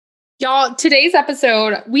Y'all, today's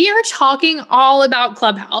episode, we are talking all about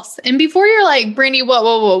Clubhouse. And before you're like, Brandy,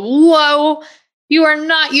 whoa, you are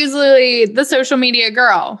not usually the social media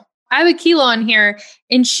girl. I have Akila on here,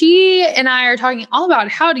 and she and I are talking all about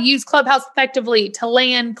how to use Clubhouse effectively to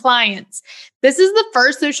land clients. This is the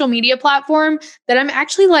first social media platform that I'm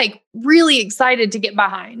actually really excited to get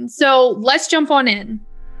behind. So let's jump on in.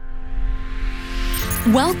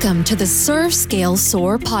 Welcome to the Serve, Scale,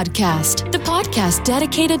 Soar podcast, the podcast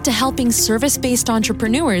dedicated to helping service-based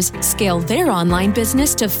entrepreneurs scale their online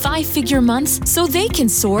business to 5-figure months so they can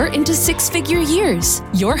soar into 6-figure years.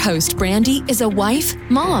 Your host, Brandy, is a wife,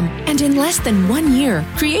 mom, and in less than 1 year,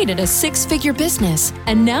 created a 6-figure business.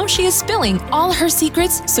 And now she is spilling all her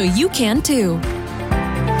secrets so you can too.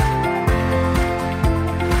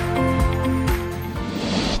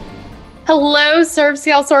 Hello, Serve,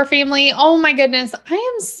 Scale, Soar family. Oh my goodness. I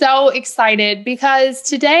am so excited because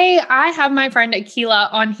today I have my friend Akila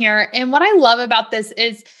on here. And what I love about this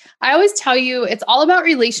is I always tell you it's all about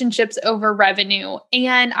relationships over revenue.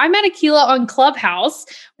 And I met Akila on Clubhouse,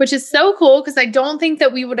 which is so cool because I don't think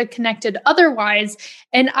that we would have connected otherwise.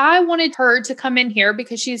 And I wanted her to come in here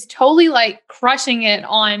because she's totally crushing it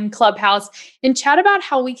on Clubhouse and chat about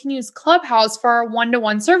how we can use Clubhouse for our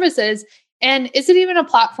one-to-one services. And is it even a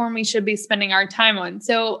platform we should be spending our time on?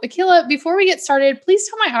 So Akila, before we get started, please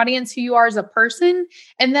tell my audience who you are as a person,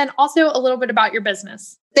 and then also a little bit about your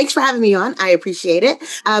business. Thanks for having me on. I appreciate it.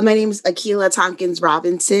 My name is Akila Tompkins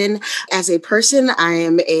Robinson. As a person, I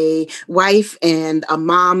am a wife and a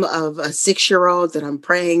mom of a 6-year-old that I'm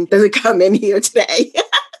praying doesn't come in here today.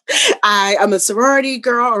 I'm a sorority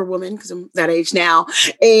girl or woman because I'm that age now,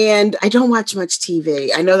 and I don't watch much TV.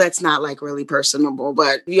 I know that's not really personable,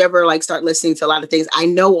 but if you ever start listening to a lot of things, I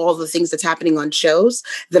know all the things that's happening on shows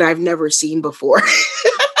that I've never seen before.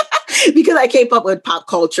 Because I keep up with pop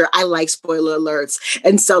culture, I like spoiler alerts.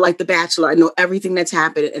 And so The Bachelor, I know everything that's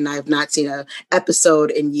happened and I have not seen an episode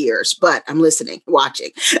in years, but I'm listening, watching.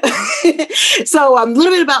 So a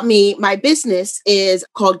little bit about me. My business is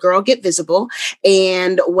called Girl Get Visible.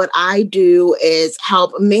 And what I do is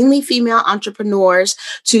help mainly female entrepreneurs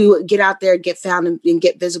to get out there, get found and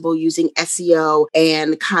get visible using SEO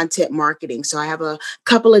and content marketing. So I have a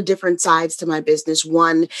couple of different sides to my business.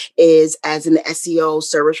 One is as an SEO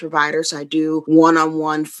service provider. So I do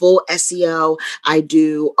one-on-one full SEO. I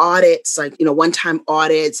do audits, one-time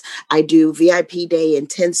audits. I do VIP day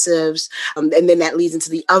intensives. And then that leads into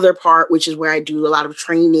the other part, which is where I do a lot of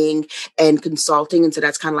training and consulting. And so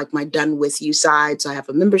that's kind of my done with you side. So I have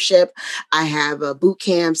a membership. I have boot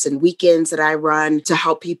camps and weekends that I run to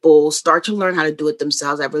help people start to learn how to do it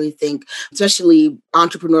themselves. I really think, especially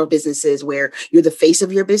entrepreneurial businesses where you're the face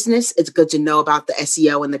of your business, it's good to know about the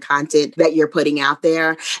SEO and the content that you're putting out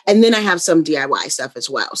there. And then I have some DIY stuff as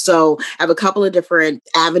well. So I have a couple of different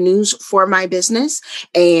avenues for my business.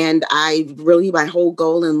 And my whole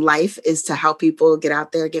goal in life is to help people get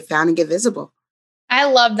out there, get found and get visible. I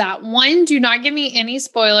love that. One, do not give me any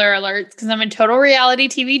spoiler alerts because I'm a total reality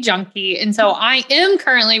TV junkie. And so I am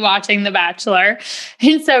currently watching The Bachelor.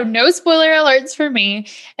 And so no spoiler alerts for me.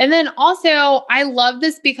 And then also I love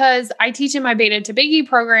this because I teach in my Beta to Biggie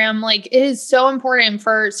program. It is so important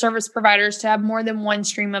for service providers to have more than one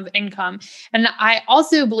stream of income. And I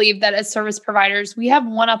also believe that as service providers, we have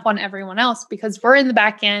one up on everyone else because we're in the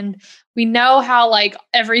back end. We know how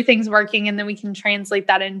everything's working, and then we can translate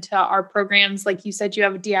that into our programs. Like you said, you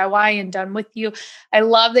have a DIY and done with you. I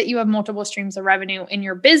love that you have multiple streams of revenue in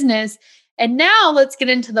your business. And now let's get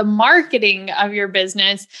into the marketing of your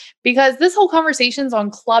business because this whole conversation's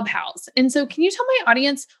on Clubhouse. And so can you tell my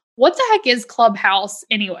audience, what the heck is Clubhouse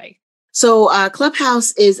anyway? So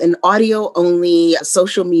Clubhouse is an audio-only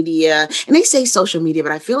social media, and they say social media,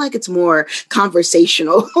 but I feel like it's more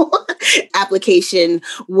conversational application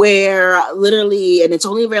where literally, and it's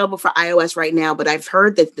only available for iOS right now, but I've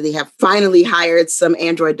heard that they have finally hired some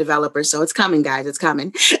Android developers. So it's coming, guys. It's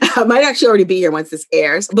coming. It might actually already be here once this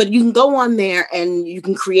airs, but you can go on there and you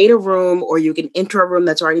can create a room or you can enter a room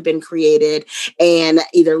that's already been created and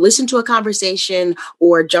either listen to a conversation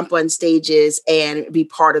or jump on stages and be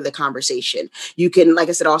part of the conversation. You can, like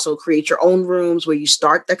I said, also create your own rooms where you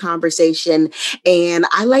start the conversation. And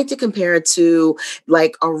I like to compare it to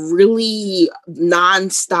a really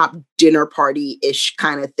nonstop dinner party-ish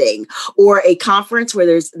kind of thing, or a conference where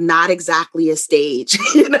there's not exactly a stage,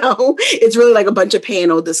 it's really like a bunch of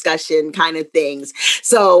panel discussion kind of things.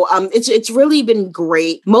 So it's really been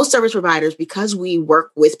great. Most service providers, because we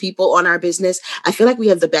work with people on our business, I feel like we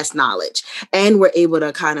have the best knowledge, and we're able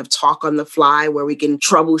to kind of talk on the fly where we can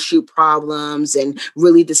troubleshoot problems and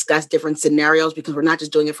really discuss different scenarios, because we're not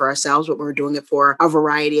just doing it for ourselves, but we're doing it for a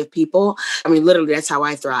variety of people. I mean, literally, that's how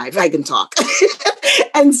I thrive. I can talk.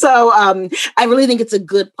 And so I really think it's a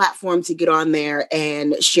good platform to get on there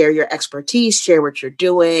and share your expertise, share what you're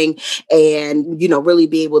doing, and, really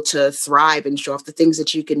be able to thrive and show off the things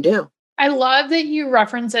that you can do. I love that you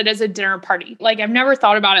reference it as a dinner party. Like, I've never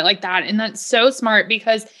thought about it like that. And that's so smart,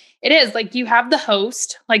 because it is like you have the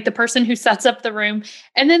host, like the person who sets up the room,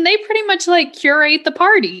 and then they pretty much like curate the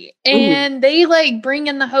party, and they like bring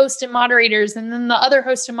in the host and moderators, and then the other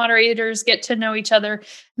host and moderators get to know each other,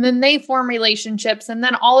 and then they form relationships. And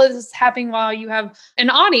then all of this is happening while you have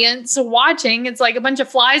an audience watching. It's like a bunch of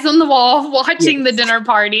flies on the wall watching the dinner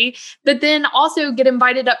party, but then also get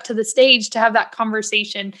invited up to the stage to have that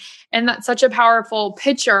conversation. And that's such a powerful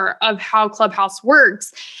picture of how Clubhouse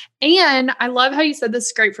works. And I love how you said this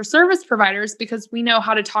is great for service providers, because we know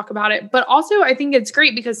how to talk about it. But also, I think it's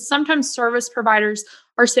great because sometimes service providers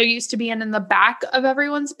are so used to being in the back of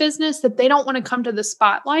everyone's business that they don't want to come to the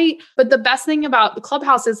spotlight. But the best thing about the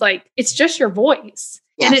Clubhouse is like, it's just your voice.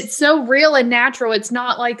 Yes. And it's so real and natural. It's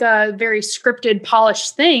not like a very scripted,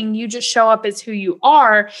 polished thing. You just show up as who you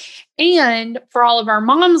are. And for all of our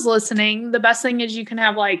moms listening, the best thing is you can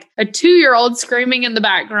have like a 2-year-old screaming in the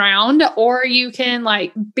background, or you can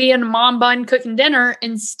like be in a mom bun cooking dinner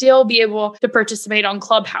and still be able to participate on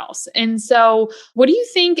Clubhouse. And so what do you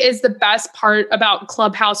think is the best part about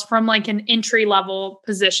Clubhouse from like an entry level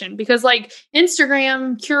position? Because like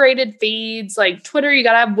Instagram, curated feeds, like Twitter, you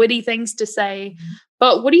got to have witty things to say.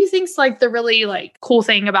 But what do you think is like the really like cool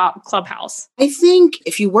thing about Clubhouse? I think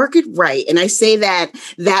if you work it right, and I say that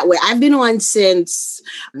way, I've been on since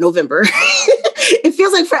November. It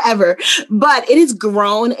feels like forever, but it has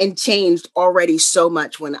grown and changed already so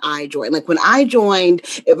much when I joined. Like when I joined,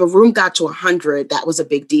 if a room got to 100, that was a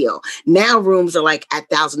big deal. Now rooms are like at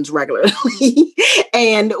thousands regularly.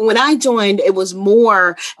 And when I joined, it was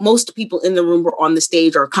more, most people in the room were on the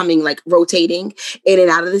stage or coming, like rotating in and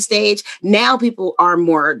out of the stage. Now people are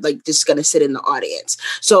more like just going to sit in the audience.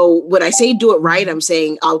 So when I say do it right, I'm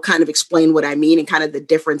saying I'll kind of explain what I mean and kind of the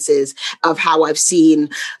differences of how I've seen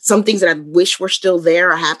some things that I wish were still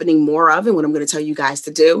there are happening more of, and what I'm going to tell you guys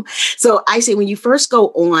to do. So I say when you first go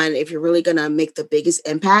on, if you're really going to make the biggest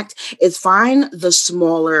impact, is find the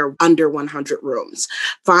smaller under 100 rooms.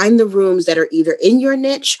 Find the rooms that are either in your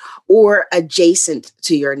niche or adjacent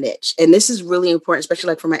to your niche. And this is really important, especially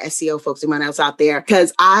like for my SEO folks, anyone else out there,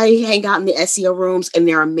 because I hang out in the SEO rooms and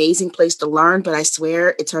they're an amazing place to learn, but I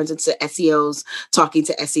swear it turns into SEOs talking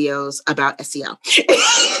to SEOs about SEO.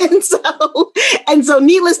 and so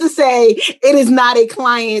needless to say, it is not a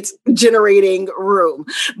client generating room.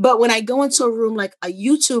 But when I go into a room like a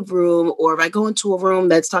YouTube room, or if I go into a room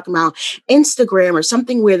that's talking about Instagram or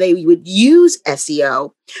something where they would use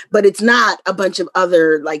SEO, but it's not a bunch of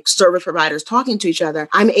other like service providers talking to each other,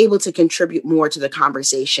 I'm able to contribute more to the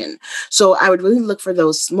conversation. So I would really look for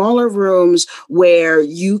those smaller rooms where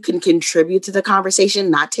you can contribute to the conversation,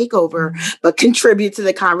 not take over, but contribute to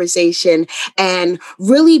the conversation and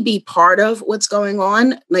really be part of what's going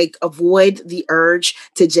on. Like avoid the urge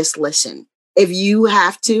to just listen. If you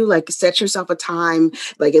have to, like, set yourself a time,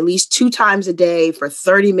 like at least 2 times a day for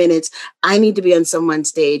 30 minutes, I need to be on someone's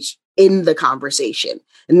stage in the conversation,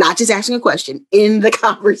 not just asking a question, in the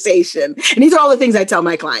conversation. And these are all the things I tell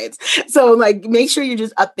my clients. So like, make sure you're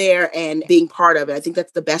just up there and being part of it. I think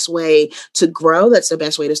that's the best way to grow. That's the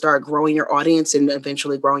best way to start growing your audience and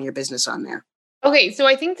eventually growing your business on there. Okay, so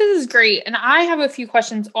I think this is great. And I have a few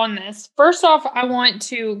questions on this. First off, I want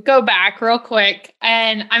to go back real quick.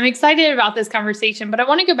 And I'm excited about this conversation, but I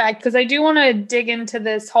want to go back because I do want to dig into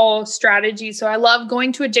this whole strategy. So I love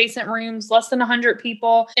going to adjacent rooms, less than 100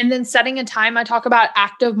 people, and then setting a time. I talk about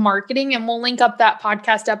active marketing, and we'll link up that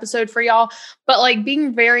podcast episode for y'all. But like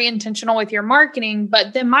being very intentional with your marketing.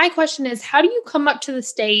 But then my question is, how do you come up to the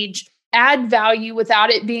stage, add value without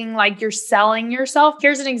it being like you're selling yourself?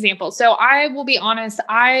 Here's an example. So I will be honest,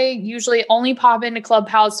 I usually only pop into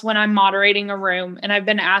Clubhouse when I'm moderating a room and I've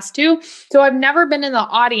been asked to. So I've never been in the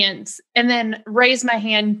audience and then raised my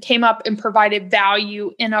hand, came up and provided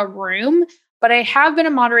value in a room. But I have been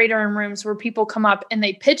a moderator in rooms where people come up and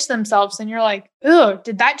they pitch themselves and you're like, oh,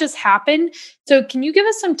 did that just happen? So can you give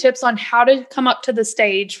us some tips on how to come up to the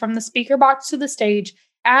stage, from the speaker box to the stage,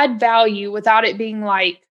 add value without it being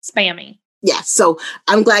like spammy? Yeah. So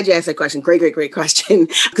I'm glad you asked that question. Great question.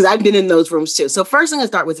 Because I've been in those rooms too. So first I'm going to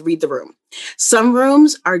start with read the room. Some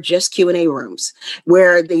rooms are just Q&A rooms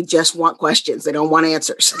where they just want questions. They don't want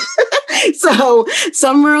answers. So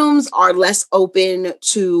some rooms are less open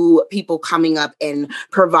to people coming up and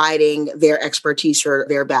providing their expertise or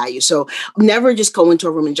their value. So never just go into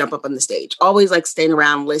a room and jump up on the stage. Always like staying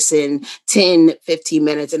around, listen 10, 15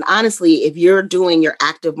 minutes. And honestly, if you're doing your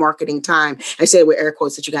active marketing time, I say it with air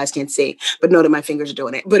quotes that you guys can't see, but know that my fingers are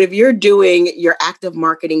doing it. But if you're doing your active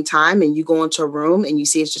marketing time and you go into a room and you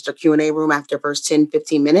see it's just a Q&A room after the first 10,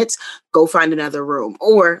 15 minutes, go find another room.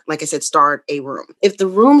 Or like I said, start a room. If the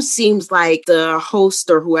room seems like the host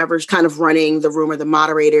or whoever's kind of running the room or the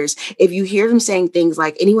moderators, if you hear them saying things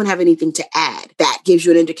like, anyone have anything to add? That gives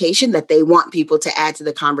you an indication that they want people to add to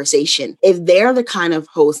the conversation. If they're the kind of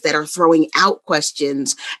hosts that are throwing out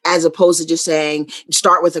questions as opposed to just saying,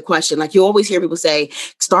 start with a question. Like you always hear people say,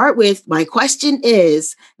 start with, my question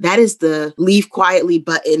is, that is the leave quietly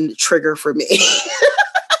button trigger for me.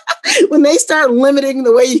 When they start limiting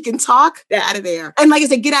the way you can talk, get out of there. And like I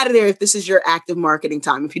said, get out of there if this is your active marketing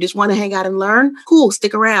time. If you just want to hang out and learn, cool,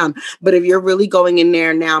 stick around. But if you're really going in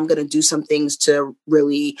there, now I'm going to do some things to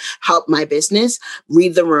really help my business,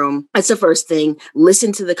 read the room. That's the first thing.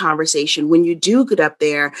 Listen to the conversation. When you do get up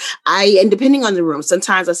there, and depending on the room,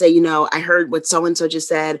 sometimes I say, I heard what so-and-so just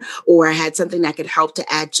said, or I had something that could help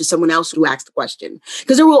to add to someone else who asked the question.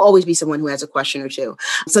 Because there will always be someone who has a question or two.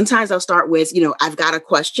 Sometimes I'll start with, I've got a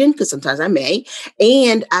question, because sometimes I may,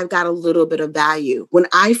 and I've got a little bit of value. When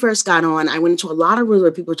I first got on, I went into a lot of rooms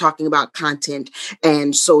where people were talking about content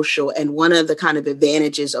and social. And one of the kind of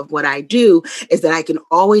advantages of what I do is that I can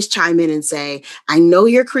always chime in and say, I know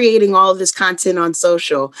you're creating all of this content on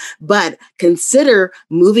social, but consider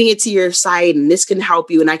moving it to your site and this can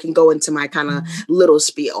help you. And I can go into my kind of little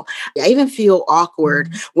spiel. I even feel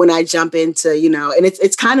awkward when I jump into, and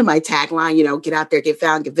it's kind of my tagline, get out there, get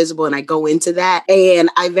found, get visible. And I go into that. And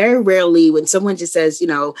I very rarely, when someone just says,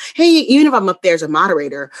 hey, even if I'm up there as a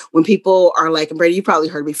moderator, when people are like, and Brady, you probably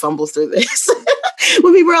heard me fumble through this.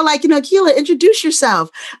 When people are like, Keila, introduce yourself.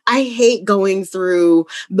 I hate going through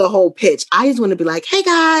the whole pitch. I just want to be like, hey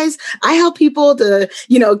guys, I help people to,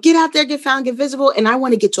 get out there, get found, get visible. And I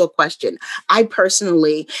want to get to a question. I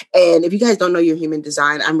personally, and if you guys don't know your human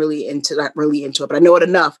design, I'm really into it, but I know it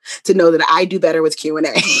enough to know that I do better with Q&A.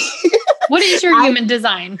 What is your human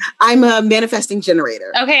design? I'm a manifesting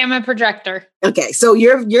generator. Okay, I'm a projector. Okay, so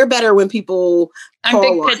you're better when people I'm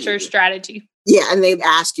big picture strategy. Yeah, and they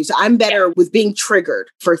ask you. So I'm better with being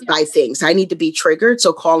triggered by things. I need to be triggered.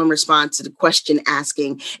 So call and response to the question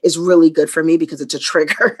asking is really good for me because it's a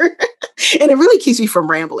trigger. And it really keeps me from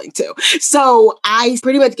rambling too. So I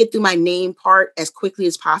pretty much get through my name part as quickly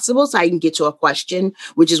as possible so I can get to a question,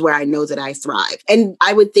 which is where I know that I thrive. And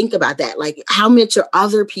I would think about that. Like, how much are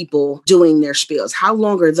other people doing their spiels? How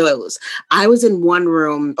long are those? I was in one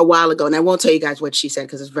room a while ago, and I won't tell you guys what she said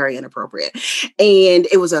because it's very inappropriate. And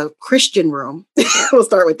it was a Christian room. We'll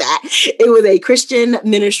start with that. It was a Christian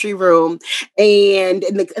ministry room. And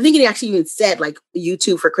I think it actually even said like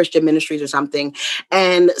YouTube for Christian ministries or something.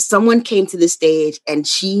 And someone came to the stage and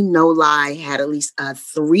she, no lie, had at least a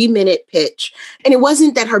 3-minute pitch. And it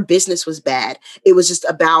wasn't that her business was bad. It was just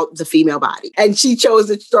about the female body. And she chose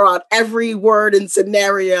to throw out every word and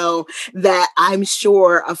scenario that I'm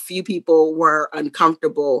sure a few people were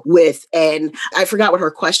uncomfortable with. And I forgot what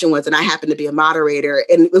her question was. And I happened to be a moderator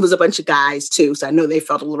and it was a bunch of guys too. So I know they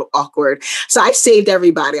felt a little awkward. So I saved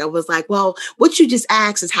everybody. I was like, well, what you just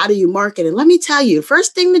asked is how do you market? And let me tell you,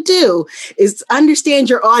 first thing to do is understand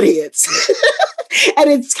your audience. And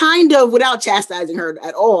it's kind of, without chastising her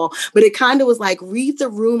at all, but it kind of was like, read the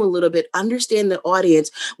room a little bit, understand the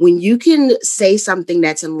audience. When you can say something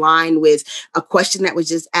that's in line with a question that was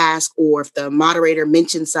just asked, or if the moderator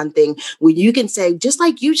mentioned something, when you can say, just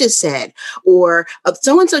like you just said, or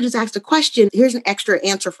so-and-so just asked a question, here's an extra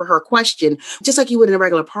answer for her question, just like you would in a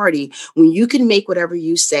regular party. When you can make whatever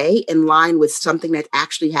you say in line with something that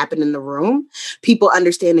actually happened in the room, people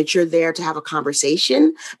understand that you're there to have a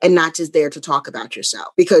conversation and not just there to talk about yourself,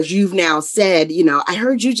 because you've now said, I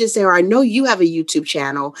heard you just say, or I know you have a YouTube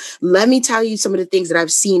channel. Let me tell you some of the things that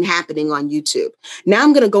I've seen happening on YouTube. Now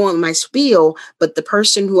I'm going to go on my spiel, but the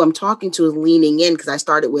person who I'm talking to is leaning in because I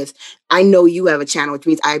started with, I know you have a channel, which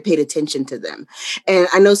means I paid attention to them. And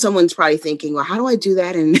I know someone's probably thinking, well, how do I do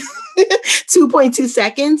that in 2.2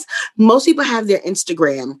 seconds? Most people have their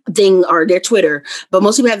Instagram thing or their Twitter, but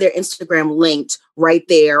most people have their Instagram linked right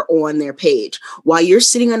there on their page. While you're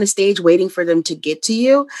sitting on the stage waiting for them to get to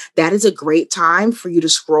you, that is a great time for you to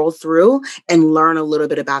scroll through and learn a little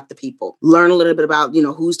bit about the people. Learn a little bit about,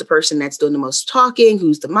 who's the person that's doing the most talking,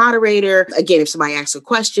 who's the moderator. Again, if somebody asks a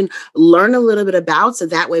question, learn a little bit about, so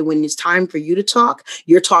that way when it's time for you to talk,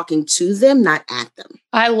 you're talking to them, not at them.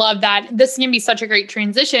 I love that. This can be such a great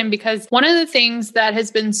transition because one of the things that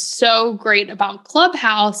has been so great about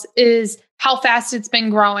Clubhouse is how fast it's been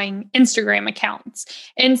growing Instagram accounts.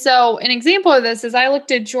 And so an example of this is I looked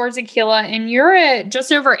at yours, Akilah, and you're at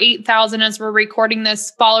just over 8,000 as we're recording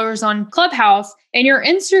this followers on Clubhouse, and your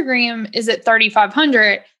Instagram is at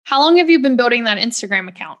 3,500. How long have you been building that Instagram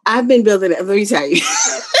account? I've been building it, let me tell you.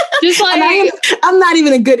 Just like I'm not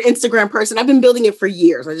even a good Instagram person. I've been building it for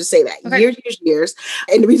years. I'll just say that. Okay. Years.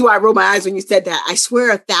 And the reason why I rolled my eyes when you said that, I swear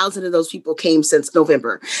 1,000 of those people came since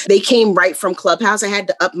November. They came right from Clubhouse. I had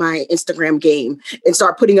to up my Instagram game and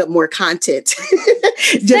start putting up more content.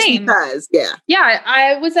 Just because. Yeah. Yeah.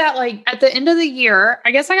 I was at the end of the year,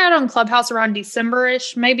 I guess I got on Clubhouse around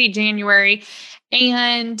December-ish, maybe January.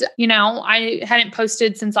 And, I hadn't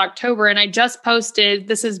posted since October, and I just posted,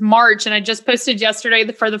 this is March, and I just posted yesterday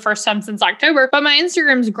for the first time since October, but my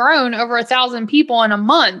Instagram's grown over 1,000 people in a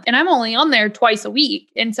month, and I'm only on there twice a week.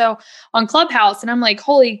 And so on Clubhouse, and I'm like,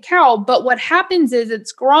 holy cow. But what happens is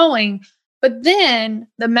it's growing, but then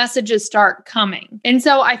the messages start coming. And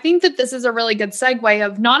so I think that this is a really good segue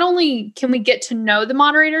of not only can we get to know the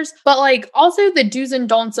moderators, but also the do's and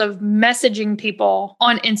don'ts of messaging people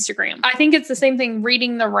on Instagram. I think it's the same thing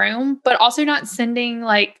reading the room, but also not sending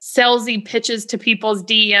salesy pitches to people's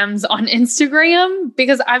DMs on Instagram,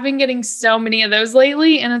 because I've been getting so many of those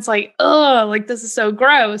lately. And it's this is so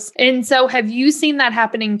gross. And so have you seen that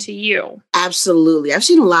happening to you? Absolutely. I've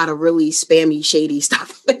seen a lot of really spammy, shady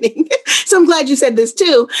stuff happening. So I'm glad you said this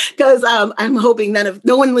too, because I'm hoping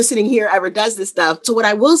no one listening here ever does this stuff. So what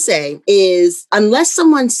I will say is, unless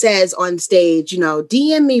someone says on stage,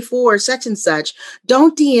 DM me for such and such,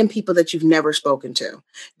 don't DM people that you've never spoken to.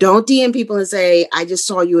 Don't DM people and say, I just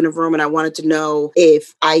saw you in a room and I wanted to know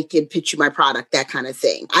if I could pitch you my product, that kind of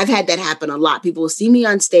thing. I've had that happen a lot. People will see me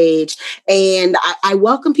on stage, and I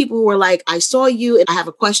welcome people who are like, I saw you and I have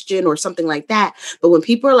a question or something like that. But when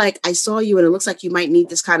people are like, I saw you and it looks like you might need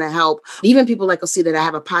this kind of help, even people will see that I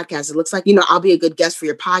have a podcast. It looks like, I'll be a good guest for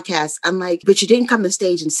your podcast. I'm like, but you didn't come to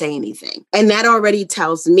stage and say anything. And that already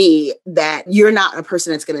tells me that you're not a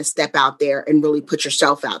person that's going to step out there and really put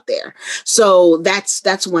yourself out there. So that's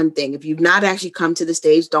one thing. If you've not actually come to the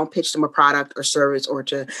stage, don't pitch them a product or service or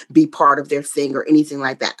to be part of their thing or anything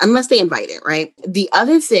like that, unless they invite it, right? The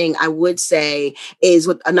other thing I would say is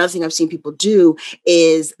another thing I've seen people do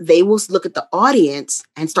is they will look at the audience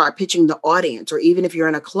and start pitching the audience. Or even if you're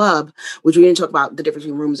in a club, which we didn't talk about the difference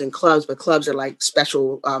between rooms and clubs, but clubs are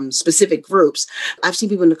special, specific groups. I've seen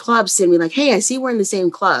people in the club send me hey, I see we're in the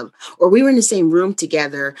same club, or we were in the same room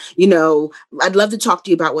together. I'd love to talk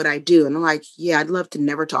to you about what I do. And I'm like, yeah, I'd love to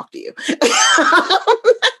never talk to you.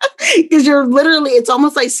 Because it's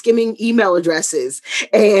almost like skimming email addresses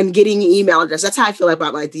and getting email addresses. That's how I feel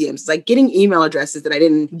about my DMs. It's like getting email addresses that I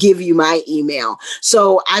didn't give you my email.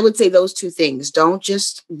 So I would say those two things. Don't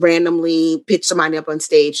just randomly pitch somebody up on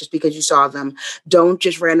stage just because you saw them. Don't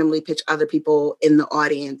just randomly pitch other people in the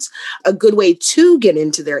audience. A good way to get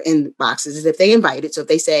into their inboxes is if they invite it. So if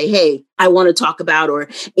they say, hey, I want to talk about, or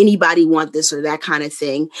anybody want this or that kind of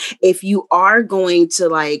thing. If you are going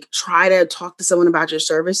to try to talk to someone about your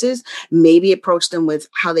services, maybe approach them with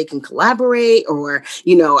how they can collaborate, or,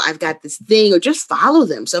 I've got this thing, or just follow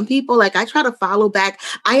them. Some people, I try to follow back.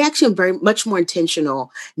 I actually am very much more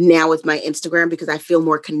intentional now with my Instagram because I feel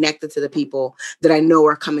more connected to the people that I know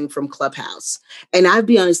are coming from Clubhouse. And I'd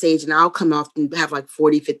be on a stage and I'll come off and have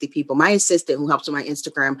 40, 50 people. My assistant who helps with my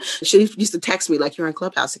Instagram, she used to text me you're on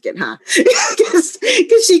Clubhouse again, huh? Because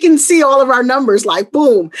she can see all of our numbers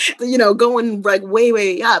boom, going way,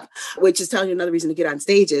 way up, which is telling you another reason to get on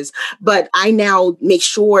stages. But I now make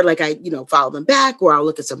sure I, follow them back, or I'll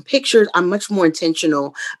look at some pictures. I'm much more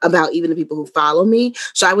intentional about even the people who follow me.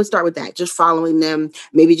 So I would start with that, just following them,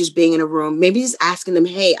 maybe just being in a room, maybe just asking them,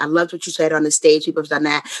 hey, I loved what you said on the stage. People have done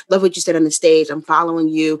that. Love what you said on the stage. I'm following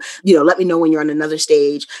you. Let me know when you're on another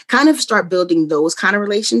stage. Kind of start building those kind of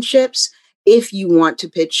relationships. if you want to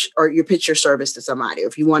pitch or you pitch your service to somebody, or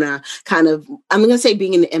if you want to kind of, I'm going to say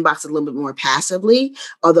being in the inbox a little bit more passively,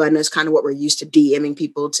 although I know it's kind of what we're used to DMing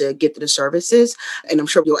people to get to the services. And I'm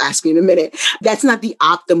sure you'll ask me in a minute. That's not the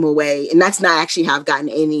optimal way. And that's not actually how I've gotten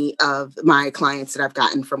any of my clients that I've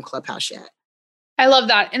gotten from Clubhouse yet. I love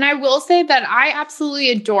that. And I will say that I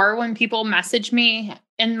absolutely adore when people message me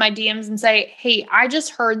in my DMs and say, hey, I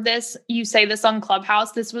just heard this. You say this on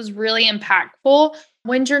Clubhouse. This was really impactful.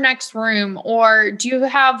 When's your next room? Or do you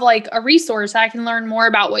have like a resource I can learn more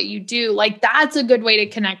about what you do? Like that's a good way to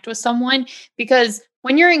connect with someone, because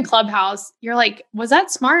when you're in Clubhouse, you're like, was that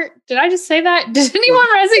smart? Did I just say that? Did anyone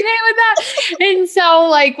resonate with that? And so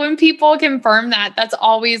like when people confirm that, that's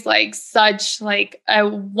always like such like a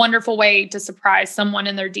wonderful way to surprise someone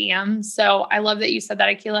in their DM. So I love that you said that,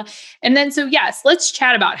 Akilah. And then, so yes, let's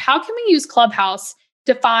chat about how can we use Clubhouse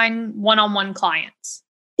to find one-on-one clients?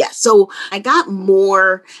 Yeah. So I got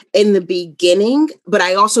more in the beginning, but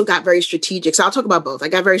I also got very strategic. So I'll talk about both. I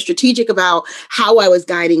got very strategic about how I was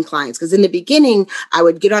guiding clients, because in the beginning, I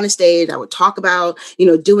would get on a stage, I would talk about,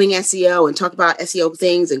 doing SEO and talk about SEO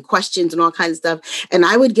things and questions and all kinds of stuff. And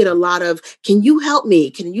I would get a lot of, can you help me?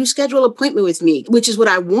 Can you schedule an appointment with me? Which is what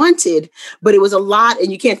I wanted, but it was a lot.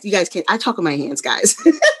 And you guys can't, I talk with my hands, guys.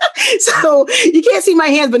 So you can't see my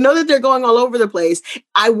hands, but know that they're going all over the place.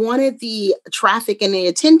 I wanted the traffic and the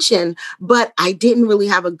attention, but I didn't really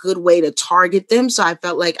have a good way to target them. So I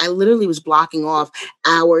felt like I literally was blocking off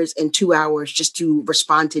hours and 2 hours just to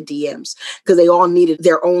respond to DMs, because they all needed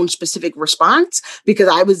their own specific response, because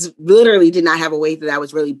I was literally did not have a way that I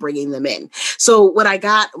was really bringing them in. So what I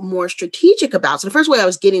got more strategic about, so the first way I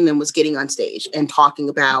was getting them was getting on stage and talking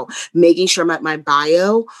about making sure my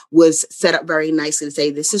bio was set up very nicely to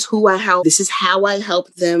say, this is who I help. This is how I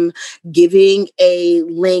help them, giving a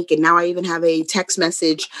link. And now I even have a text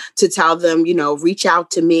message to tell them, reach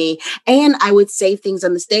out to me. And I would say things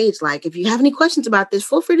on the stage like, if you have any questions about this,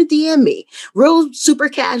 feel free to DM me. Real super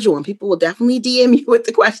casual. And people will definitely DM you with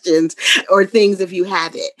the questions or things if you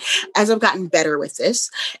have it. As I've gotten better with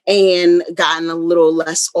this and gotten a little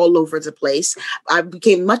less all over the place, I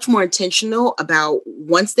became much more intentional about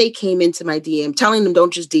once they came into my DM, telling them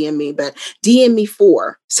don't just DM me, but DM me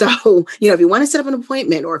for. So, if you want to set up an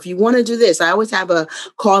appointment or if you want to do this, I always have a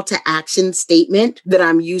call to action statement that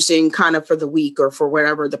I'm using kind of for the week or for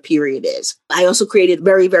whatever the period is. I also created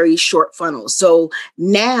very, very short funnels. So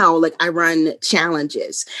now like I run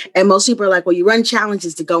challenges, and most people are like, well, you run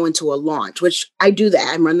challenges to go into a launch, which I do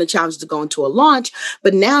that. I run the challenges to go into a launch.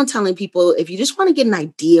 But now I'm telling people, if you just want to get an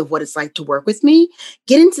idea of what it's like to work with me,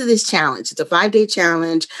 get into this challenge. It's a 5-day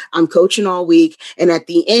challenge. I'm coaching all week. And at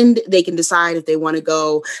the end, they can decide if they want to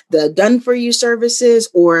go the done for you services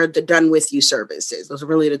or the done with you services. Those are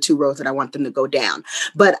really the two roads that I want them to go down.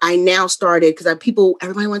 But I now started because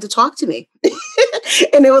everybody wanted to talk to me.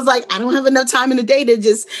 And it was like, I don't have enough time in the day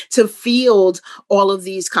to field all of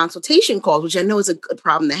these consultation calls, which I know is a good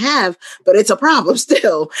problem to have, but it's a problem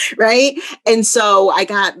still, right? And so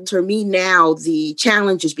for me now, the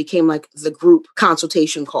challenges became like the group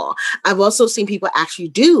consultation call. I've also seen people actually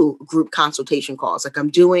do group consultation calls. Like I'm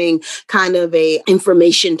doing kind of a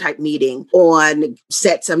information type meeting on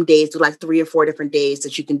set some days, to like 3 or 4 different days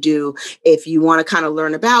that you can do. If you want to kind of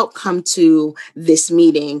learn about, come to this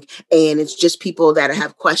meeting, and it's just people that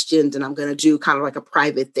have questions, and I'm going to do kind of like a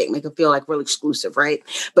private thing, make it feel like real exclusive, right?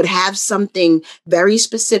 But have something very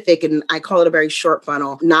specific, and I call it a very short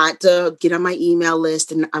funnel, not to get on my email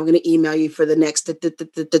list and I'm going to email you for the next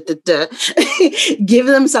give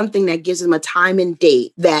them something that gives them a time and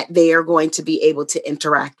date that they are going to be able to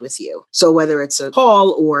interact with you. So whether it's a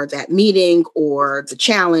call or that meeting or the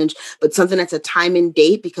challenge, but something that's a time and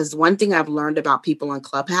date, because one thing I've learned about people on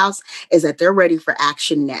Clubhouse is that they're ready for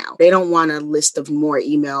action now. They don't want a list of more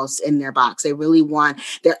emails in their box.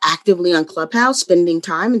 They're actively on Clubhouse spending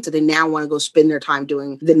time. And so they now want to go spend their time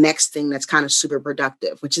doing the next thing that's kind of super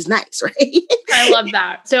productive, which is nice, right? I love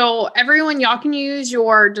that. So everyone, y'all can use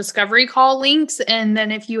your discovery call links. And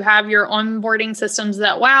then if you have your onboarding systems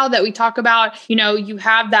that we talk about, you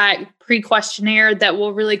have that pre-questionnaire that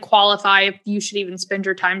will really qualify if you should even spend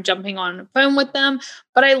your time jumping on the phone with them.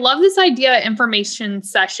 But I love this idea of information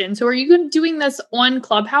session. So are you doing this on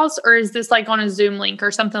Clubhouse, or is this like on a Zoom link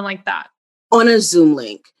or something like that? On a Zoom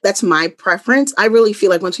link. That's my preference. I really feel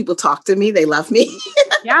like when people talk to me, they love me.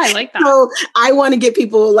 Yeah, I like that. So I want to get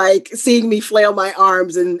people like seeing me flail my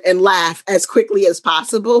arms and laugh as quickly as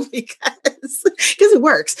possible, because because it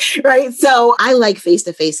works, right? So I like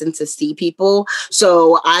face-to-face and to see people.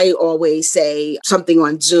 So I always say something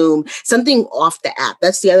on Zoom, something off the app.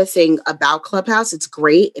 That's the other thing about Clubhouse. It's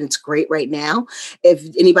great, and it's great right now. If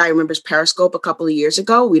anybody remembers Periscope a couple of years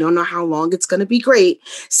ago, we don't know how long it's going to be great.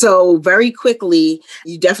 So very quickly,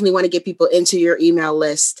 you definitely want to get people into your email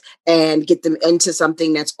list and get them into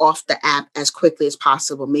something that's off the app as quickly as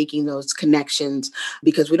possible, making those connections,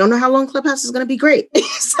 because we don't know how long Clubhouse is going to be great.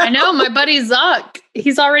 I know my buddy Zuck,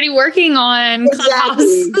 he's already working on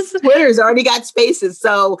exactly. Clubhouse. Twitter's already got spaces.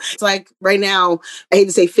 So it's like right now, I hate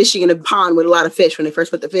to say fishing in a pond with a lot of fish when they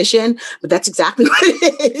first put the fish in, but that's exactly what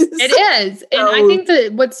it is. It is. And I think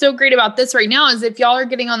that what's so great about this right now is if y'all are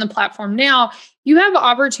getting on the platform now, you have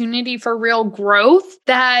opportunity for real growth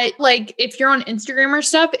that, like, if you're on Instagram or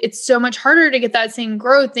stuff, it's so much harder to get that same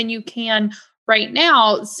growth than you can right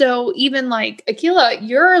now. So even like Akilah,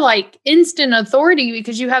 you're like instant authority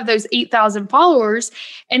because you have those 8,000 followers.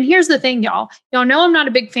 And here's the thing, y'all know I'm not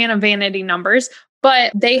a big fan of vanity numbers,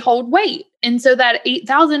 but they hold weight. And so that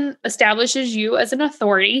 8,000 establishes you as an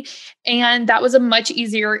authority. And that was a much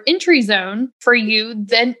easier entry zone for you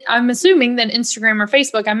than, I'm assuming, than Instagram or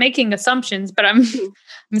Facebook. I'm making assumptions, but I'm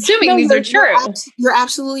assuming these are true. You're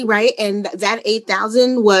absolutely right. And that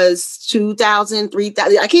 8,000 was 2,000,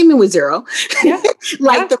 3,000. I came in with zero,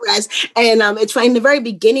 the rest. And it's funny, in the very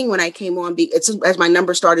beginning when I came on, as my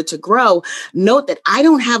numbers started to grow, note that I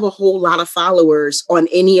don't have a whole lot of followers on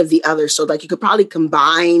any of the others. So like you could probably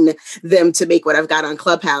combine them to make what I've got on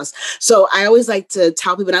Clubhouse. So I always like to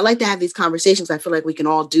tell people, and I like to have these conversations. I feel like we can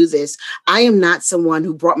all do this. I am not someone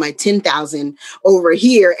who brought my 10,000 over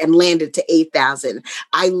here and landed to 8,000.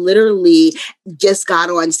 I literally just got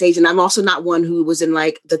on stage, and I'm also not one who was in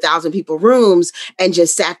like the 1,000 people rooms and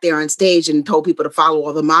just sat there on stage and told people to follow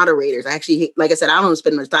all the moderators. I actually, like I said, I don't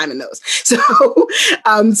spend much time in those. So,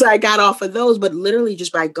 so I got off of those, but literally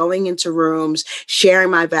just by going into rooms,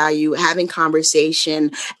 sharing my value, having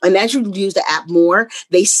conversation, and as you use the app more,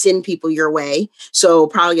 they send people your way. So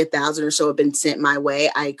probably 1,000 or so have been sent my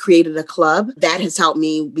way. I created a club that has helped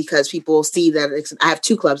me because people see that I have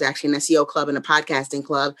two clubs, actually, an SEO club and a podcasting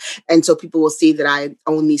club. And so people will see that I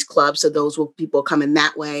own these clubs. So people come in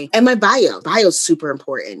that way. And my bio is super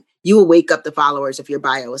important. You will wake up the followers if your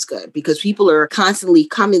bio is good, because people are constantly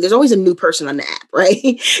coming. There's always a new person on the app,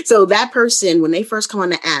 right? So that person, when they first come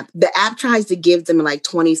on the app tries to give them like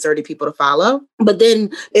 20, 30 people to follow. But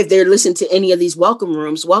then if they're listening to any of these welcome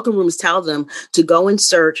rooms tell them to go and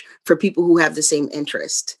search for people who have the same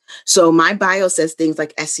interest. So my bio says things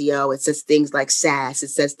like SEO. It says things like SaaS. It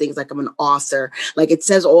says things like I'm an author. Like it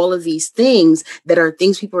says all of these things that are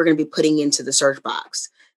things people are going to be putting into the search box.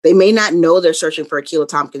 They may not know they're searching for Akilah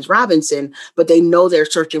Tompkins Robinson, but they know they're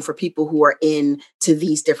searching for people who are into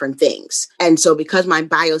these different things. And so because my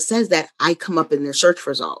bio says that, I come up in their search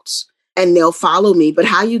results and they'll follow me. But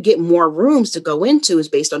how you get more rooms to go into is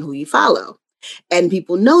based on who you follow. And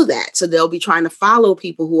people know that. So they'll be trying to follow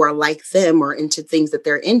people who are like them or into things that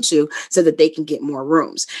they're into so that they can get more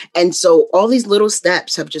rooms. And so all these little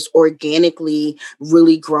steps have just organically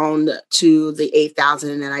really grown to the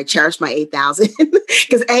 8,000. And I cherish my 8,000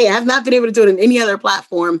 because I've not been able to do it in any other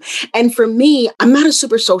platform. And for me, I'm not a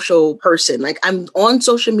super social person. Like I'm on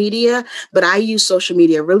social media, but I use social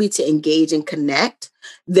media really to engage and connect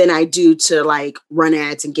than I do to like run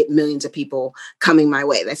ads and get millions of people coming my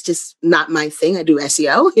way. That's just not my thing. I do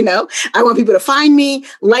SEO, I want people to find me,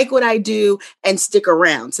 like what I do, and stick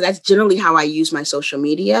around. So that's generally how I use my social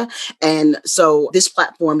media. And so this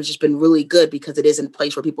platform has just been really good because it is a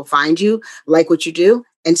place where people find you, like what you do,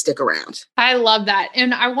 and stick around. I love that.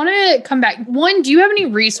 And I want to come back. One, do you have any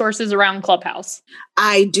resources around Clubhouse?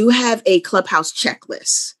 I do have a Clubhouse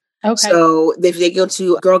checklist. Okay. So if they go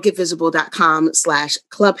to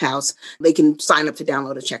girlgetvisible.com/clubhouse, they can sign up to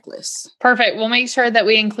download a checklist. Perfect. We'll make sure that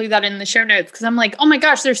we include that in the show notes because I'm like, oh my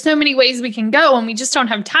gosh, there's so many ways we can go and we just don't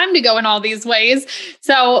have time to go in all these ways.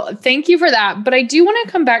 So thank you for that. But I do want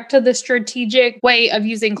to come back to the strategic way of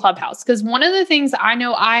using Clubhouse because one of the things I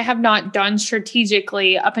know I have not done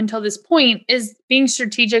strategically up until this point is being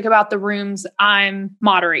strategic about the rooms I'm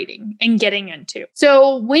moderating and getting into.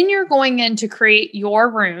 So when you're going in to create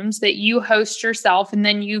your rooms that you host yourself and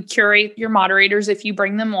then you curate your moderators if you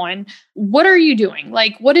bring them on, what are you doing?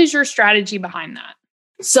 Like, what is your strategy behind that?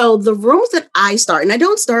 So the rooms that I start, and I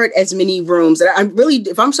don't start as many rooms that I'm really,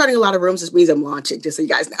 if I'm starting a lot of rooms, this means I'm launching, just so you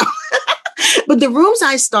guys know. But the rooms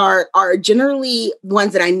I start are generally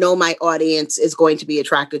ones that I know my audience is going to be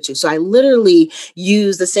attracted to. So I literally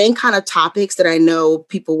use the same kind of topics that I know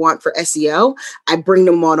people want for SEO. I bring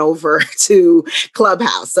them on over to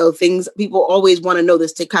Clubhouse. So things people always want to know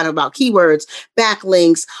this to kind of about keywords,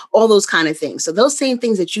 backlinks, all those kind of things. So those same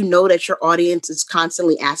things that you know that your audience is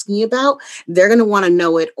constantly asking you about, they're going to want to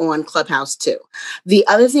know it on Clubhouse too. The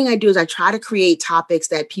other thing I do is I try to create topics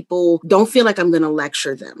that people don't feel like I'm going to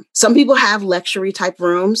lecture them. Some people have lecture type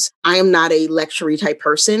rooms. I am not a lecture type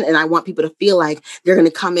person, and I want people to feel like they're going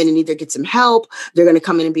to come in and either get some help, they're going to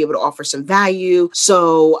come in and be able to offer some value.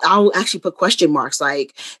 So I'll actually put question marks.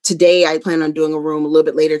 Like today, I plan on doing a room a little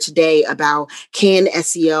bit later today about, can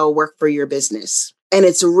SEO work for your business? And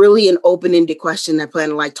it's really an open-ended question. I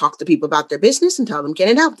plan to talk to people about their business and tell them, can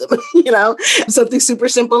it help them? Something super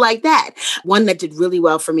simple like that. One that did really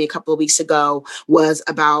well for me a couple of weeks ago was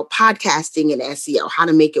about podcasting and SEO, how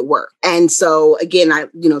to make it work. And so again, I,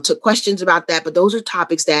 took questions about that, but those are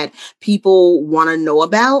topics that people want to know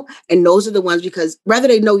about. And those are the ones, because whether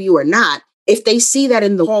they know you or not, if they see that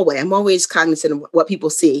in the hallway, I'm always cognizant of what people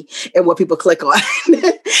see and what people click on.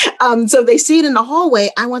 So if they see it in the hallway,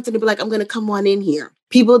 I want them to be like, I'm going to come on in here.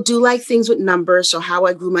 People do like things with numbers. So how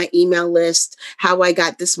I grew my email list, how I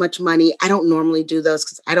got this much money. I don't normally do those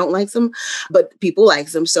because I don't like them, but people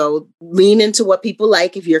like them. So lean into what people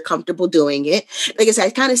like if you're comfortable doing it. Like I said, I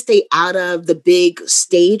kind of stay out of the big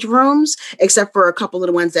stage rooms, except for a couple of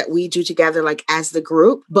the ones that we do together, like as the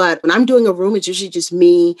group. But when I'm doing a room, it's usually just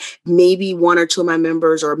me, maybe one or two of my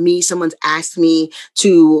members, or me, someone's asked me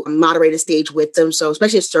to moderate a stage with them. So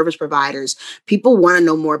especially as service providers, people want to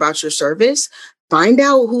know more about your service. Find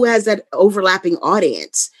out who has that overlapping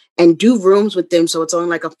audience and do rooms with them. So it's only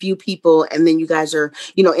like a few people. And then you guys are,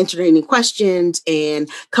 entertaining questions and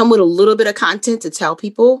come with a little bit of content to tell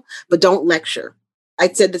people, but don't lecture.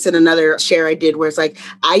 I said this in another share I did where it's like,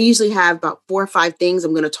 I usually have about 4 or 5 things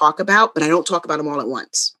I'm going to talk about, but I don't talk about them all at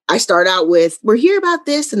once. I start out with, we're here about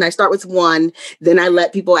this. And I start with one, then I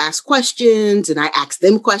let people ask questions and I ask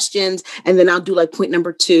them questions. And then I'll do like point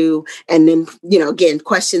number 2. And then, again,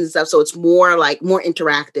 questions and stuff. So it's more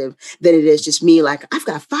interactive than it is just me. Like, I've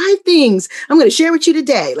got 5 things I'm going to share with you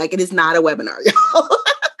today. Like, it is not a webinar.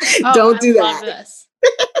 Don't do that. Love this.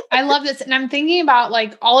 I love this. And I'm thinking about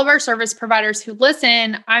all of our service providers who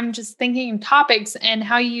listen. I'm just thinking topics and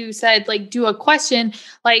how you said, do a question,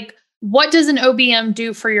 what does an OBM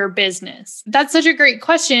do for your business? That's such a great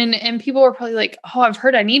question. And people were probably like, oh, I've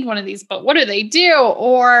heard I need one of these, but what do they do?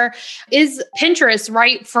 Or is Pinterest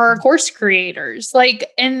right for course creators?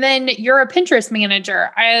 And then you're a Pinterest manager.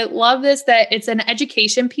 I love this, that it's an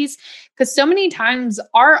education piece, because so many times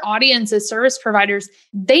our audience as service providers,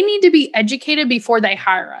 they need to be educated before they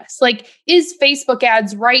hire us. Is Facebook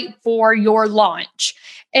ads right for your launch?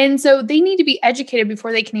 And so they need to be educated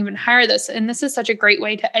before they can even hire this. And this is such a great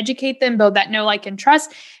way to educate them, build that know, like, and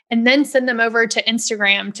trust, and then send them over to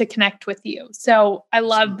Instagram to connect with you. So I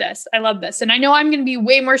love this. I love this. And I know I'm going to be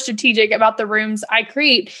way more strategic about the rooms I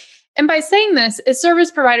create. And by saying this, as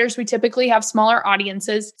service providers, we typically have smaller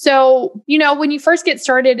audiences. So, when you first get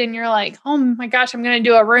started and you're like, oh my gosh, I'm going to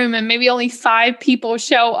do a room and maybe only 5 people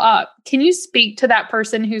show up. Can you speak to that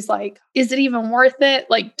person who's like, is it even worth it?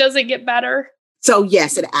 Does it get better? So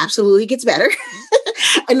yes, it absolutely gets better.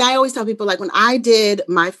 And I always tell people, when I did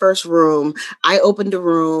my first room, I opened a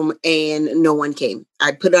room and no one came.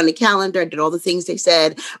 I put it on the calendar, I did all the things they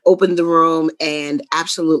said, opened the room, and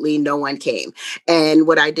absolutely no one came. And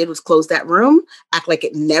what I did was close that room, act like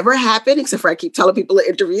it never happened, except for I keep telling people in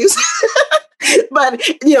interviews. But,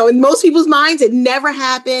 in most people's minds, it never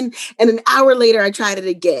happened. And an hour later, I tried it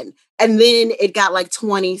again. And then it got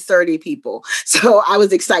 20, 30 people. So I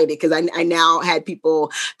was excited because I now had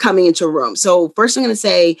people coming into a room. So first I'm going to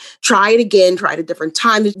say, try it again, try it at a different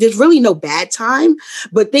time. There's really no bad time,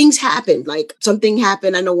 but things happen. Something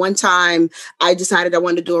happened. I know one time I decided I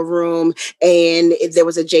wanted to do a room and there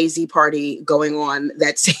was a Jay-Z party going on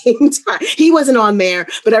that same time. He wasn't on there,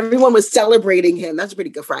 but everyone was celebrating him. That's a pretty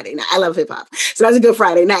good Friday night. I love hip hop. So that's a good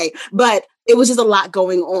Friday night. But it was just a lot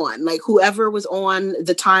going on. Whoever was on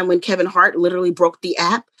the time when Kevin Hart literally broke the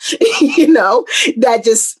app, that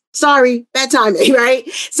just, sorry, bad timing, right?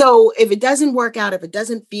 So if it doesn't work out, if it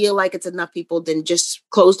doesn't feel like it's enough people, then just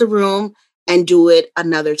close the room and do it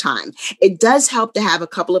another time. It does help to have a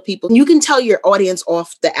couple of people. You can tell your audience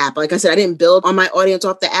off the app. Like I said, I didn't build on my audience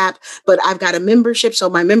off the app, but I've got a membership. So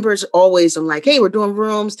my members always, I'm like, hey, we're doing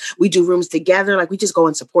rooms. We do rooms together. We just go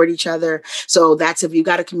and support each other. So that's, if you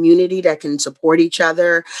got a community that can support each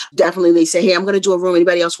other, definitely they say, hey, I'm going to do a room.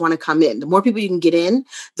 Anybody else want to come in? The more people you can get in,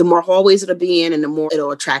 the more hallways it'll be in and the more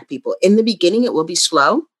it'll attract people. In the beginning, it will be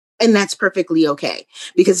slow. And that's perfectly okay.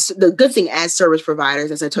 Because the good thing as service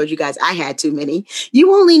providers, as I told you guys, I had too many,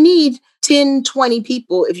 you only need 10, 20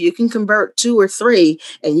 people. If you can convert 2 or 3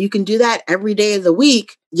 and you can do that every day of the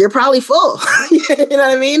week, you're probably full. You know what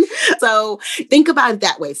I mean? So think about it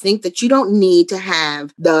that way. Think that you don't need to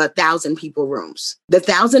have the 1,000 people rooms. The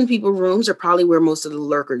 1,000 people rooms are probably where most of the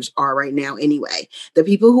lurkers are right now anyway. The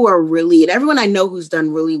people who are really, and everyone I know who's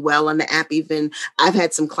done really well on the app, even I've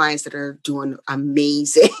had some clients that are doing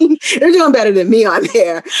amazing. They're doing better than me on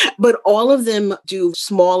there. But all of them do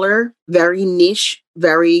smaller, very niche,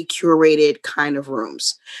 very curated kind of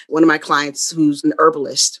rooms. One of my clients who's an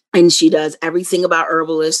herbalist, and she does everything about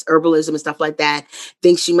herbalism and stuff like that,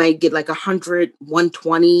 thinks she might get like 100,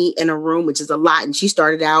 120 in a room, which is a lot. And she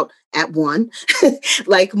started out at 1,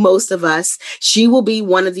 like most of us. She will be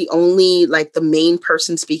one of the only, like the main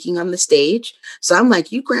person speaking on the stage. So I'm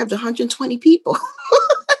like, you grabbed 120 people.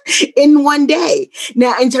 In one day.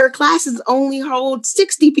 Now, and her classes only hold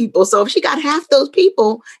 60 people. So if she got half those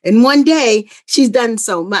people in one day, she's done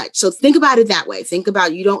so much. So think about it that way. Think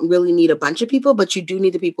about, you don't really need a bunch of people, but you do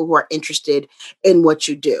need the people who are interested in what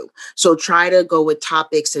you do. So try to go with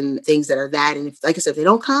topics and things that are that. And if, like I said, if they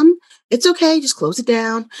don't come, it's okay. Just close it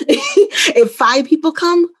down. If 5 people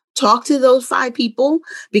come, talk to those 5 people,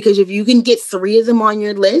 because if you can get 3 of them on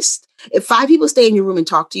your list, if 5 people stay in your room and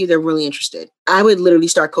talk to you, they're really interested. I would literally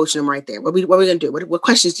start coaching them right there. What are we going to do? What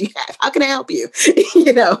questions do you have? How can I help you?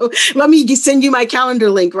 Let me send you my calendar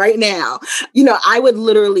link right now. I would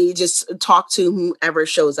literally just talk to whoever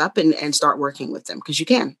shows up and start working with them, because you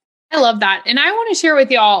can. I love that. And I want to share with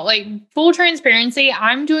y'all, like, full transparency,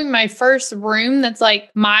 I'm doing my first room that's like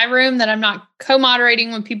my room that I'm not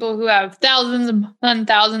co-moderating with people who have thousands and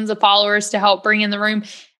thousands of followers to help bring in the room.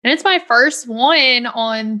 And it's my first one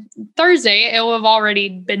on Thursday. It will have already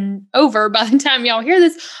been over by the time y'all hear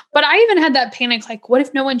this. But I even had that panic, like, what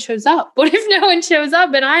if no one shows up? What if no one shows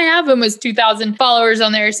up? And I have almost 2,000 followers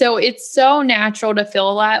on there. So it's so natural to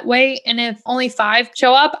feel that way. And if only 5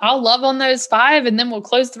 show up, I'll love on those 5, and then we'll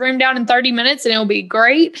close the room down in 30 minutes and it'll be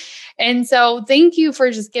great. And so thank you for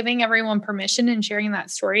just giving everyone permission and sharing that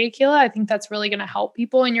story, Akilah. I think that's really going to help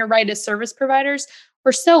people. And you're right, as service providers,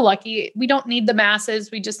 we're so lucky. We don't need the masses.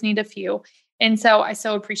 We just need a few. And so I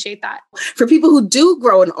so appreciate that. For people who do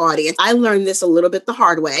grow an audience, I learned this a little bit the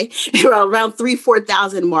hard way, around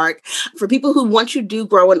 3,000-4,000 mark. For people who, once you do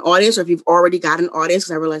grow an audience, or if you've already got an audience,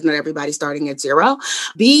 because I realize not everybody's starting at 0,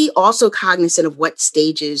 be also cognizant of what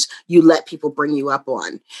stages you let people bring you up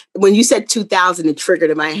on. When you said 2,000, it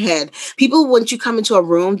triggered in my head. People, once you come into a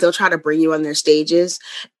room, they'll try to bring you on their stages,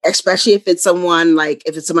 especially if it's someone like,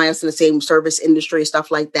 if it's somebody else in the same service industry,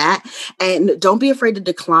 stuff like that. And don't be afraid to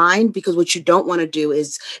decline, because what you don't want to do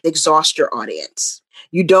is exhaust your audience.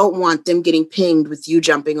 You don't want them getting pinged with you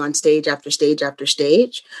jumping on stage after stage after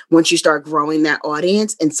stage once you start growing that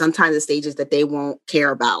audience, and sometimes the stages that they won't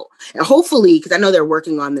care about. And hopefully, because I know they're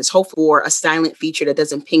working on this, hope for a silent feature that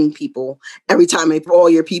doesn't ping people every time they all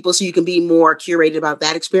your people, so you can be more curated about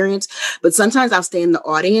that experience. But sometimes I'll stay in the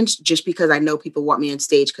audience just because I know people want me on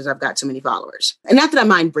stage because I've got too many followers. And not that I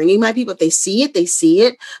mind bringing my people. If they see it, they see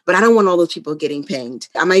it. But I don't want all those people getting pinged.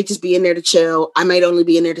 I might just be in there to chill. I might only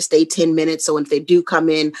be in there to stay 10 minutes. So if they do come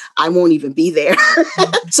in, I won't even be there.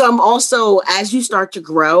 So I'm also, as you start to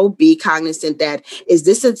grow, be cognizant that, is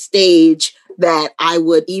this a stage that I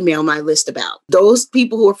would email my list about? Those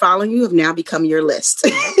people who are following you have now become your list.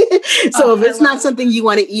 So if it's not something you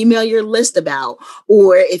want to email your list about,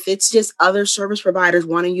 or if it's just other service providers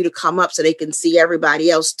wanting you to come up so they can see everybody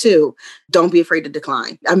else too, don't be afraid to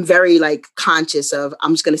decline. I'm very conscious of,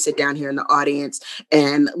 I'm just going to sit down here in the audience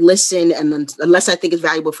and listen. And unless I think it's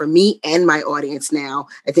valuable for me and my audience now,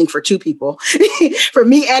 I think for 2 people, for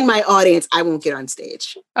me and my audience, I won't get on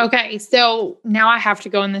stage. Okay. So now I have to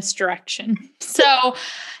go in this direction. So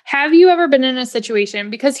have you ever been in a situation,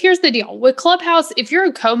 because here's the deal with Clubhouse, if you're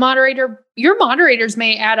a co-moderator, your moderators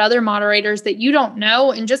may add other moderators that you don't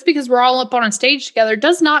know. And just because we're all up on a stage together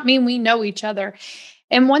does not mean we know each other.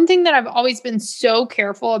 And one thing that I've always been so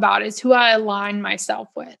careful about is who I align myself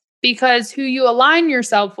with, because who you align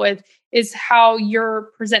yourself with is how you're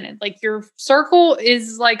presented. Like, your circle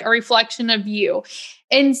is like a reflection of you.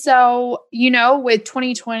 And so, with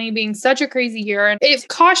 2020 being such a crazy year, and it's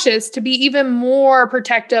cautious to be even more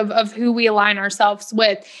protective of who we align ourselves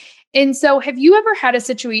with. And so have you ever had a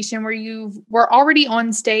situation where you were already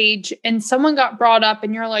on stage and someone got brought up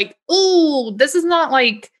and you're like, oh, this is not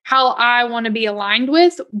like how I want to be aligned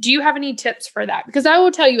with? Do you have any tips for that? Because I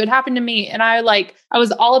will tell you, it happened to me, and I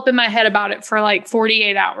was all up in my head about it for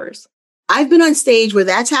 48 hours. I've been on stage where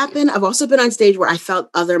that's happened. I've also been on stage where I felt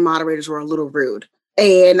other moderators were a little rude.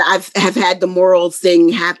 and have had the moral thing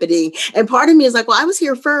happening. And part of me is like, well, I was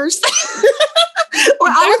here first. Or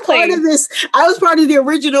exactly. I was part of this. I was part of the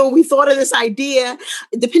original. We thought of this idea,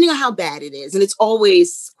 depending on how bad it is. And it's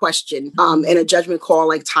always questioned and a judgment call,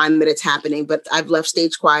 like time that it's happening. But I've left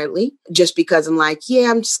stage quietly just because I'm like,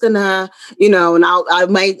 yeah, I'm just gonna, and I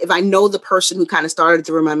might, if I know the person who kind of started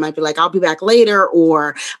the room, I might be like, I'll be back later,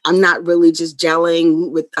 or I'm not really just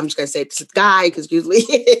gelling with, I'm just gonna say this guy, because usually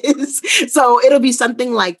it is. So it'll be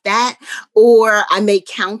something like that. Or I may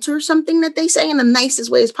counter something that they say in the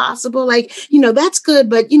nicest way as possible. Like, that's good,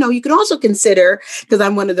 but you can also consider, because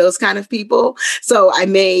I'm one of those kind of people. So I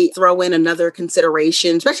may throw in another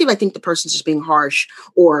consideration, especially if I think the person's just being harsh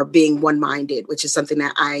or being one-minded, which is something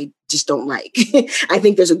that I just don't like. I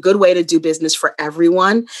think there's a good way to do business for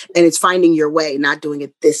everyone, and it's finding your way, not doing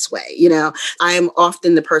it this way. I am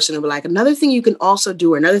often the person who will be like, another thing you can also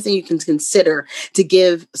do, or another thing you can consider, to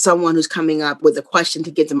give someone who's coming up with a question,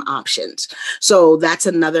 to give them options. So that's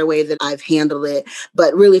another way that I've handled it.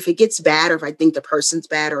 But really, if it gets bad, or if I think the person's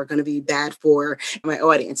bad or going to be bad for my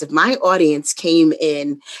audience, if my audience came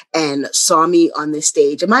in and saw me on this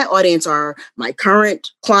stage, and my audience are my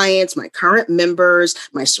current clients, my current members,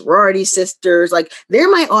 my sorority sisters, like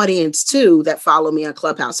they're my audience too, that follow me on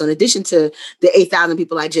Clubhouse. So in addition to the 8,000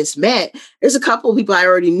 people I just met, there's a couple of people I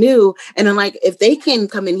already knew. And I'm like, if they can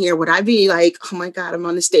come in here, would I be like, oh my God, I'm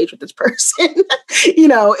on the stage with this person?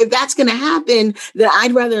 If that's going to happen, then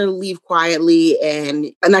I'd rather leave quietly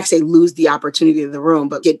and not say lose the opportunity of the room,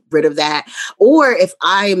 but get rid of that. Or if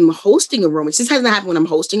I'm hosting a room, which just hasn't happened when I'm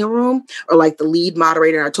hosting a room, or like the lead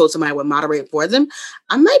moderator, I told somebody I would moderate for them,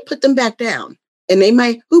 I might put them back down. And they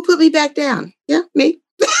might, who put me back down? Yeah, me.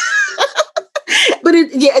 But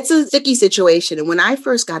it's a sticky situation. And when I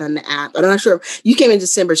first got on the app, I'm not sure if you came in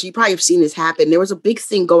December, so you probably have seen this happen. There was a big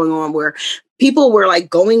thing going on where people were like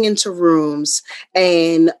going into rooms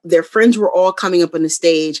and their friends were all coming up on the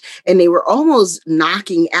stage, and they were almost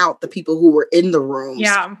knocking out the people who were in the rooms.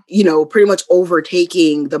 Yeah. Pretty much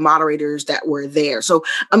overtaking the moderators that were there. So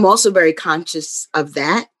I'm also very conscious of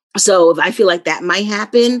that. So if I feel like that might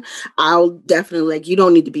happen, I'll definitely you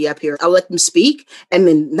don't need to be up here. I'll let them speak and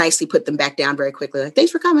then nicely put them back down very quickly. Like,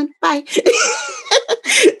 thanks for coming. Bye.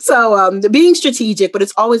 So being strategic, but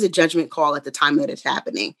it's always a judgment call at the time that it's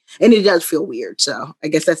happening. And it does feel weird. So I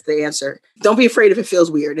guess that's the answer. Don't be afraid if it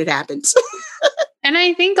feels weird. It happens. And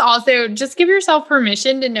I think also just give yourself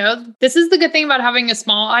permission to know this is the good thing about having a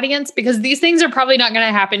small audience, because these things are probably not going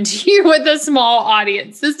to happen to you with a small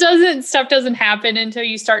audience. Stuff doesn't happen until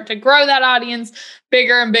you start to grow that audience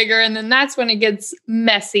bigger and bigger. And then that's when it gets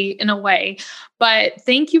messy in a way. But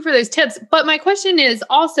thank you for those tips. But my question is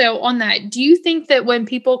also on that, do you think that when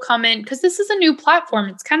people come in, because this is a new platform,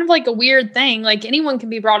 it's kind of like a weird thing, like anyone can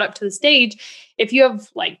be brought up to the stage. If you have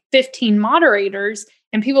like 15 moderators,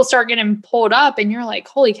 and people start getting pulled up and you're like,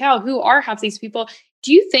 holy cow, who are half these people?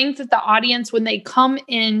 Do you think that the audience, when they come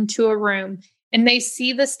into a room and they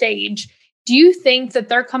see the stage, do you think that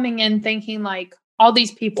they're coming in thinking like all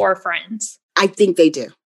these people are friends? I think they do.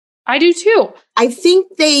 I do too. I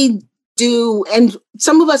think they do. And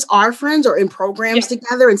some of us are friends or in programs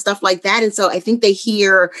together and stuff like that. And so I think they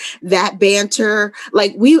hear that banter.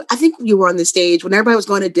 Like I think you were on the stage when everybody was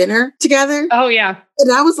going to dinner together. Oh, yeah.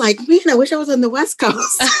 And I was like, man, I wish I was on the West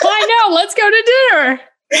Coast. I know. Let's go to dinner.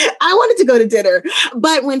 I wanted to go to dinner.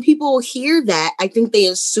 But when people hear that, I think they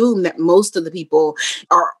assume that most of the people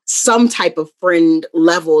are some type of friend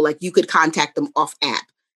level. Like you could contact them off app.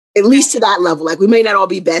 At least to that level. Like we may not all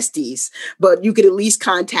be besties, but you could at least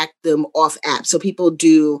contact them off app. So people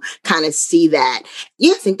do kind of see that.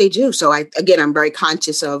 Yeah, I think they do. So I'm very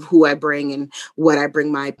conscious of who I bring and what I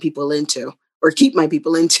bring my people into or keep my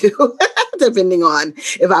people into, depending on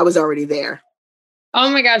if I was already there. Oh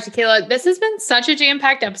my gosh, Akila, this has been such a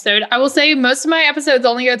jam-packed episode. I will say most of my episodes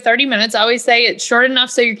only go 30 minutes. I always say it's short enough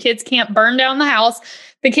so your kids can't burn down the house.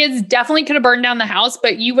 The kids definitely could have burned down the house,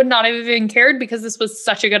 but you would not have even cared because this was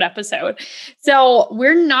such a good episode. So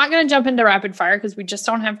we're not going to jump into rapid fire because we just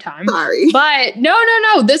don't have time. Sorry. But no.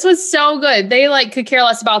 This was so good. They could care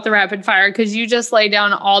less about the rapid fire because you just laid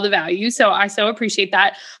down all the value. So I so appreciate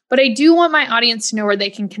that. But I do want my audience to know where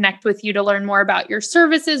they can connect with you to learn more about your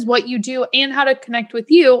services, what you do, and how to connect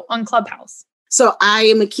with you on Clubhouse. So I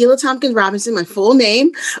am Akila Tompkins Robinson, my full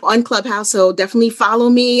name, on Clubhouse. So definitely follow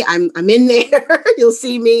me. I'm in there. You'll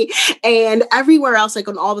see me. And everywhere else, like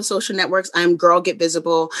on all the social networks, I'm Girl Get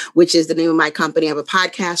Visible, which is the name of my company. I have a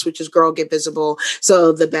podcast, which is Girl Get Visible.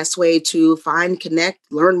 So the best way to find, connect,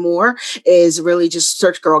 learn more is really just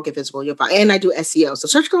search Girl Get Visible. You'll find, and I do SEO. So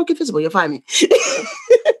search Girl Get Visible. You'll find me.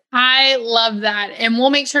 I love that. And we'll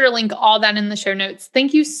make sure to link all that in the show notes.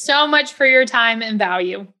 Thank you so much for your time and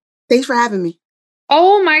value. Thanks for having me.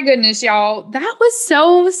 Oh my goodness, y'all. That was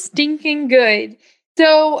so stinking good.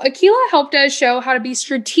 So Akilah helped us show how to be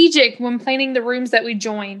strategic when planning the rooms that we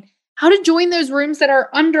join, how to join those rooms that are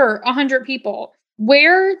under 100 people,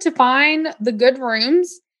 where to find the good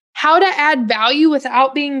rooms, how to add value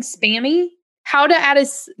without being spammy, how to add a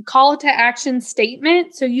call to action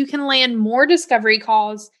statement so you can land more discovery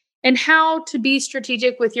calls, and how to be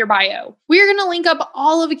strategic with your bio. We're going to link up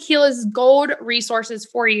all of Akilah's gold resources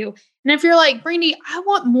for you. And if you're like, Brandy, I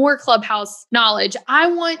want more Clubhouse knowledge. I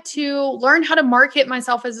want to learn how to market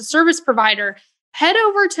myself as a service provider. Head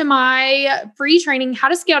over to my free training, How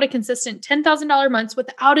to Scale to Consistent $10,000 months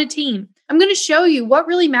without a team. I'm going to show you what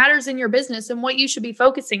really matters in your business and what you should be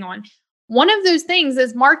focusing on. One of those things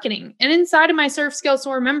is marketing. And inside of my Serve, Scale,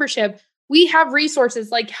 Soar membership, we have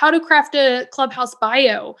resources like how to craft a Clubhouse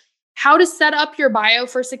bio, how to set up your bio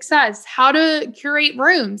for success, how to curate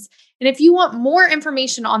rooms. And if you want more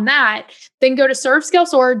information on that, then go to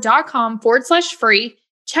servescalesoar.com/free,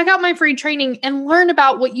 check out my free training and learn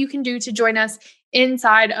about what you can do to join us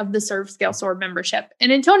inside of the Serve, Scale, Soar membership.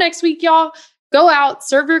 And until next week, y'all, go out,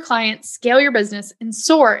 serve your clients, scale your business, and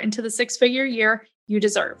soar into the 6-figure year you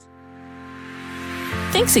deserve.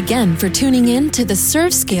 Thanks again for tuning in to the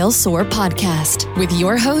Serve, Scale, Soar podcast with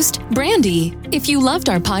your host, Brandy. If you loved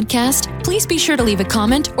our podcast, please be sure to leave a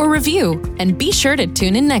comment or review, and be sure to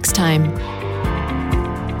tune in next time.